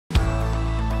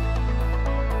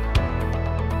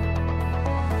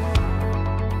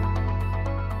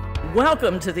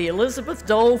Welcome to the Elizabeth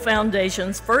Dole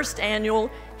Foundation's first annual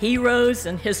Heroes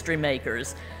and History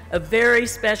Makers, a very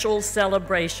special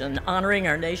celebration honoring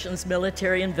our nation's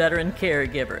military and veteran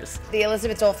caregivers. The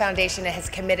Elizabeth Dole Foundation has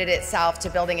committed itself to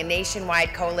building a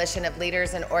nationwide coalition of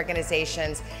leaders and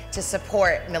organizations to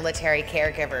support military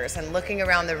caregivers. And looking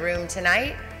around the room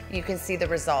tonight, you can see the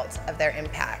results of their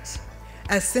impact.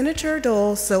 As Senator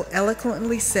Dole so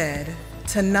eloquently said,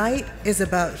 tonight is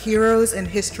about heroes and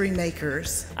history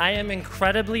makers. I am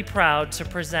incredibly proud to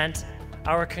present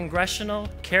our Congressional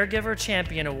Caregiver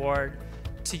Champion Award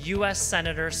to U.S.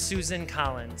 Senator Susan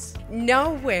Collins.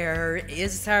 Nowhere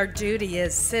is our duty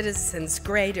as citizens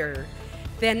greater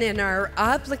than in our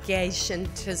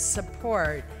obligation to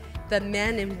support the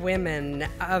men and women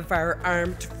of our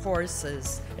armed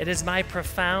forces. It is my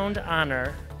profound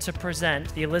honor to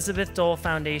present the Elizabeth Dole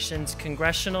Foundation's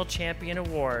Congressional Champion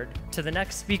Award to the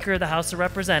next Speaker of the House of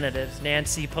Representatives,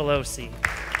 Nancy Pelosi.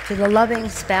 To the loving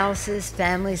spouses,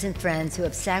 families, and friends who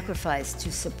have sacrificed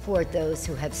to support those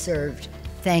who have served,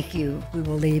 thank you. We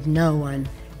will leave no one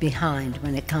behind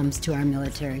when it comes to our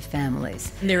military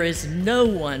families. There is no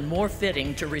one more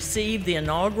fitting to receive the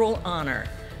inaugural honor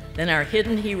than our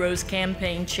Hidden Heroes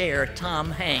Campaign Chair, Tom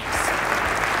Hanks.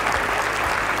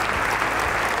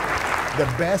 The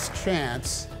best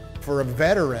chance for a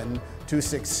veteran to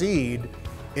succeed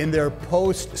in their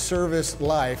post-service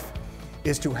life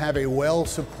is to have a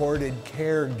well-supported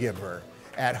caregiver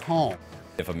at home.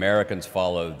 If Americans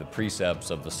followed the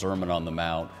precepts of the Sermon on the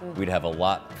Mount, we'd have a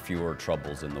lot fewer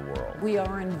troubles in the world. We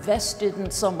are invested in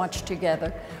so much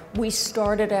together. We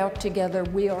started out together.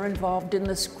 We are involved in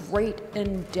this great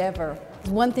endeavor.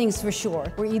 One thing's for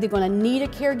sure, we're either going to need a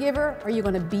caregiver or you're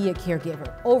going to be a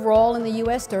caregiver. Overall in the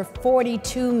U.S., there are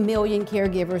 42 million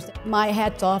caregivers. My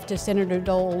hat's off to Senator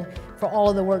Dole for all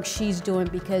of the work she's doing,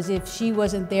 because if she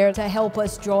wasn't there to help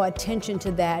us draw attention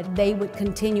to that, they would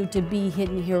continue to be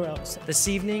hidden heroes. This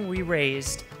evening we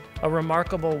raised a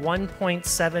remarkable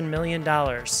 $1.7 million.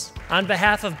 On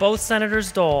behalf of both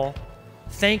Senators Dole,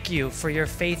 thank you for your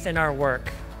faith in our work.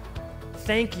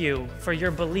 Thank you for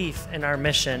your belief in our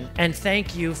mission, and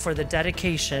thank you for the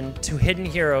dedication to hidden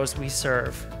heroes we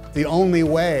serve. The only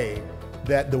way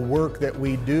that the work that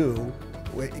we do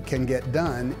can get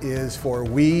done is for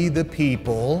we, the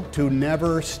people, to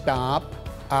never stop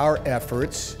our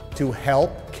efforts to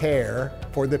help care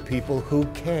for the people who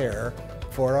care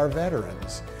for our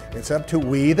veterans. It's up to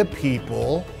we, the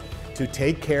people, to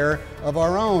take care of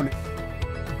our own.